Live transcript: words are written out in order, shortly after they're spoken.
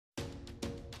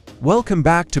Welcome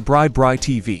back to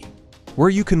brybryTV, where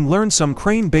you can learn some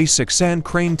crane basics and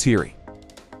crane theory.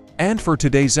 And for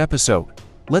today's episode,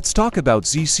 let's talk about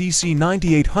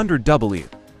ZCC9800W,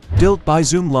 built by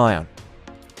Zoomlion.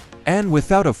 And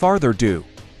without a further ado,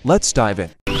 let's dive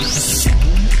in.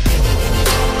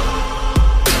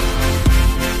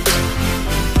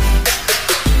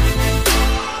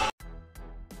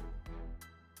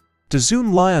 The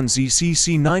Zoomlion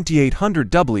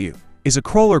ZCC9800W is a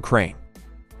crawler crane,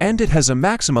 and it has a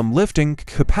maximum lifting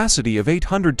capacity of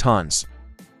 800 tons.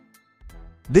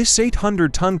 This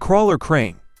 800-ton crawler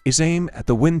crane is aimed at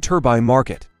the wind turbine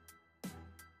market.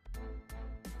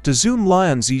 The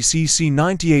Zoomlion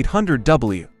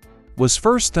ZCC9800W was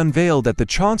first unveiled at the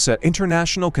Chonsa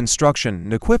International Construction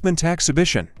and Equipment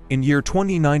Exhibition in year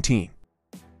 2019.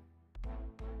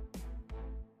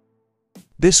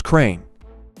 This crane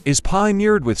is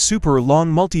pioneered with super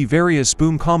long multi-various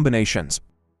boom combinations.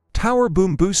 Tower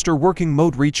boom booster working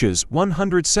mode reaches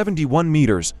 171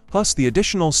 meters plus the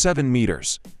additional 7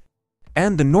 meters.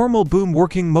 And the normal boom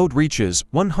working mode reaches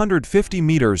 150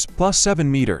 meters plus 7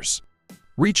 meters.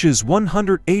 Reaches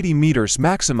 180 meters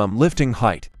maximum lifting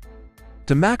height.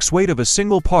 The max weight of a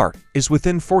single part is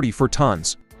within 44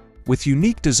 tons, with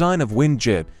unique design of wind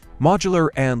jib, modular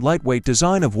and lightweight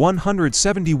design of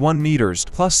 171 meters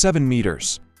plus 7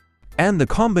 meters. And the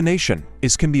combination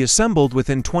can be assembled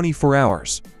within 24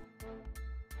 hours.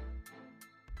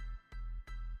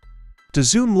 The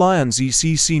Zoomlion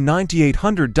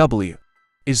ZCC9800W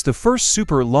is the first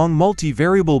super long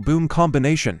multi-variable boom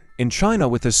combination in China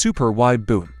with a super wide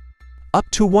boom, up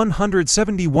to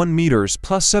 171 meters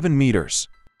plus 7 meters.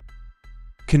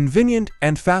 Convenient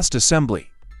and fast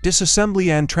assembly, disassembly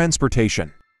and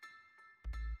transportation.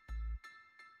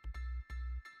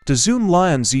 The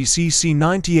Zoomlion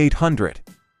ZCC9800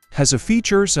 has a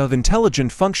features of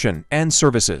intelligent function and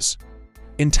services.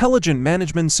 Intelligent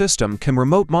management system can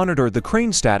remote monitor the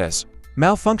crane status,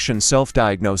 malfunction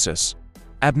self-diagnosis,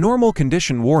 abnormal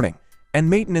condition warning, and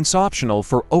maintenance optional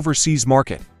for overseas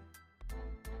market.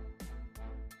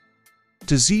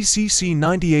 The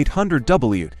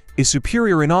ZCC9800W is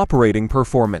superior in operating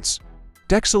performance.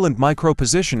 Excellent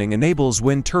micro-positioning enables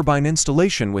wind turbine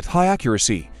installation with high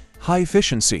accuracy, high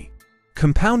efficiency,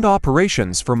 compound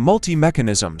operations for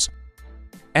multi-mechanisms,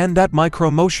 and that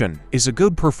micro-motion is a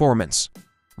good performance.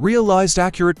 Realized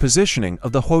accurate positioning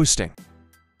of the hoisting,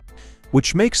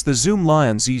 which makes the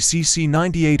Zoomlion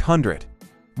ZCC9800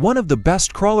 one of the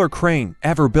best crawler crane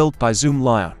ever built by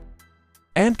Zoomlion,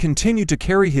 and continue to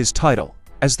carry his title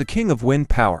as the king of wind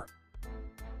power.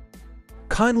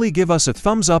 Kindly give us a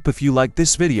thumbs up if you like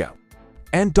this video,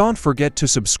 and don't forget to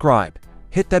subscribe.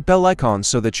 Hit that bell icon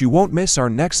so that you won't miss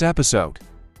our next episode.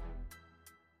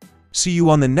 See you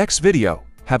on the next video.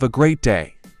 Have a great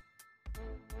day.